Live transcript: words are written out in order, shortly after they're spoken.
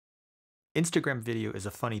Instagram video is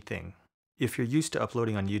a funny thing. If you're used to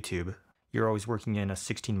uploading on YouTube, you're always working in a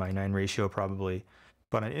 16:9 ratio probably.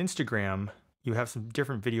 But on Instagram, you have some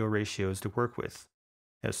different video ratios to work with.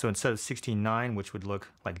 So instead of 16:9, which would look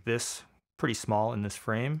like this, pretty small in this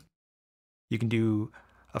frame, you can do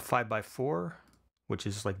a 5:4, which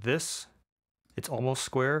is like this. It's almost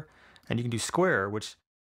square. And you can do square, which,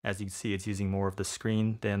 as you can see, it's using more of the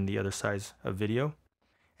screen than the other size of video.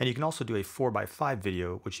 And you can also do a 4:5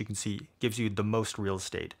 video, which you can see gives you the most real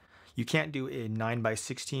estate. You can't do a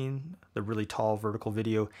 9:16, the really tall vertical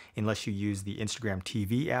video, unless you use the Instagram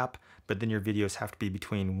TV app, but then your videos have to be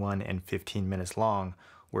between 1 and 15 minutes long,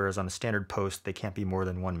 whereas on a standard post, they can't be more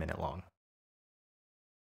than 1 minute long.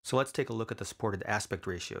 So let's take a look at the supported aspect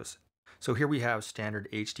ratios. So here we have standard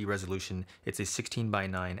HD resolution. It's a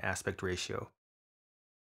 16:9 aspect ratio.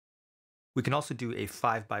 We can also do a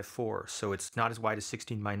 5:4, so it's not as wide as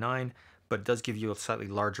 16:9, but it does give you a slightly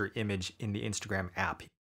larger image in the Instagram app.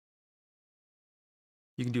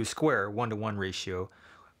 You can do a square 1:1 ratio,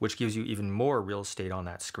 which gives you even more real estate on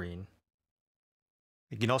that screen.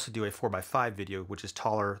 You can also do a 4:5 video, which is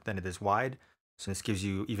taller than it is wide, so this gives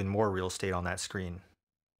you even more real estate on that screen.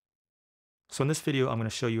 So in this video, I'm going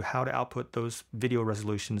to show you how to output those video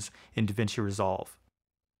resolutions in DaVinci Resolve.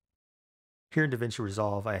 Here in DaVinci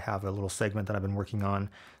Resolve, I have a little segment that I've been working on.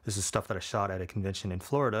 This is stuff that I shot at a convention in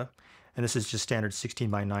Florida, and this is just standard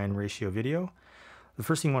 16:9 ratio video. The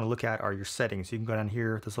first thing you want to look at are your settings. You can go down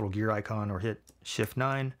here, this little gear icon, or hit Shift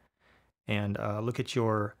 9, and look at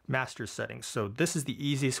your master settings. So this is the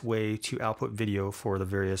easiest way to output video for the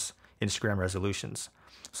various Instagram resolutions.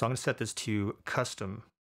 So I'm going to set this to custom,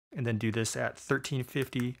 and then do this at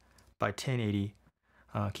 1350 by 1080.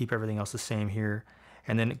 Keep everything else the same here.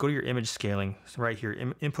 And then go to your image scaling. So right here,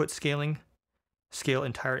 input scaling, scale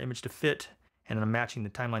entire image to fit, and then I'm matching the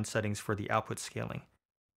timeline settings for the output scaling.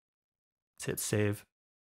 Let's hit save.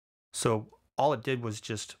 So all it did was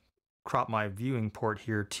just crop my viewing port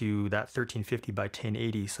here to that 1350 by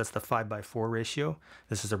 1080. So that's the 5:4 ratio.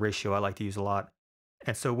 This is a ratio I like to use a lot.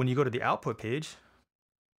 And so when you go to the output page,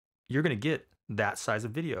 you're going to get that size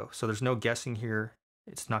of video. So there's no guessing here.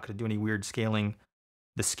 It's not going to do any weird scaling.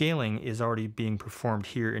 The scaling is already being performed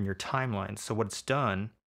here in your timeline. So what it's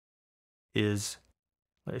done is,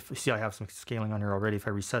 if you see I have some scaling on here already, if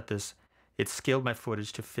I reset this, it scaled my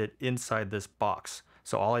footage to fit inside this box.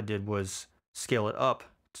 So all I did was scale it up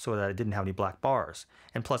so that it didn't have any black bars.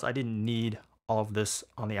 And plus I didn't need all of this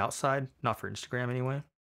on the outside, not for Instagram anyway.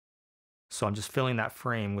 So I'm just filling that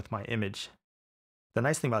frame with my image. The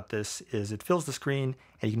nice thing about this is it fills the screen,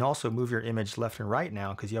 and you can also move your image left and right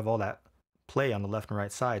now because you have all that play on the left and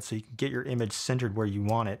right side, so you can get your image centered where you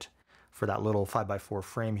want it for that little 5:4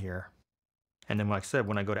 frame here. And then like I said,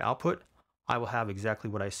 when I go to output, I will have exactly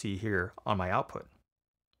what I see here on my output.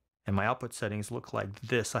 And my output settings look like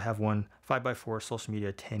this. I have one 5:4 social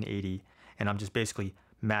media 1080, and I'm just basically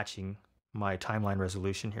matching my timeline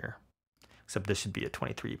resolution here. Except this should be a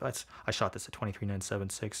 23, but I shot this at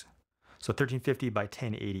 23:976. So 1350 by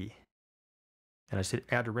 1080. And I just hit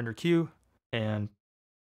add to render queue and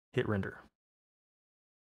hit render.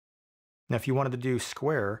 Now if you wanted to do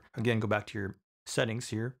square, again, go back to your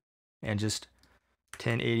settings here and just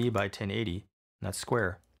 1080 by 1080, and that's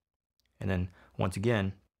square. And then once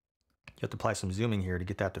again, you have to apply some zooming here to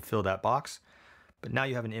get that to fill that box. But now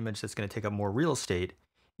you have an image that's going to take up more real estate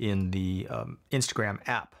in the Instagram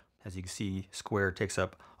app. As you can see, square takes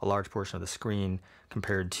up a large portion of the screen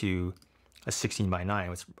compared to a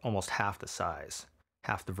 16:9. It's almost half the size,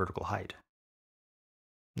 half the vertical height.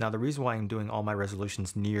 Now the reason why I'm doing all my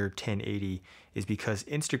resolutions near 1080 is because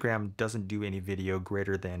Instagram doesn't do any video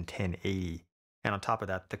greater than 1080. And on top of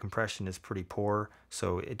that, the compression is pretty poor,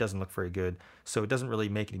 so it doesn't look very good. So it doesn't really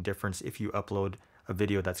make any difference if you upload a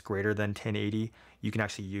video that's greater than 1080. You can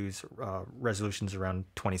actually use resolutions around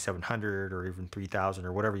 2700 or even 3000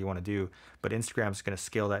 or whatever you want to do. But Instagram's going to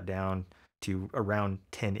scale that down to around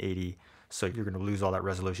 1080. So you're going to lose all that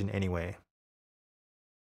resolution anyway.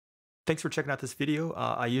 Thanks for checking out this video.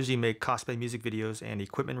 I usually make cosplay music videos and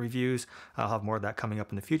equipment reviews. I'll have more of that coming up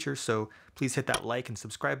in the future, so please hit that like and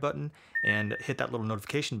subscribe button and hit that little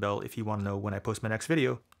notification bell if you want to know when I post my next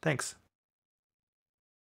video. Thanks.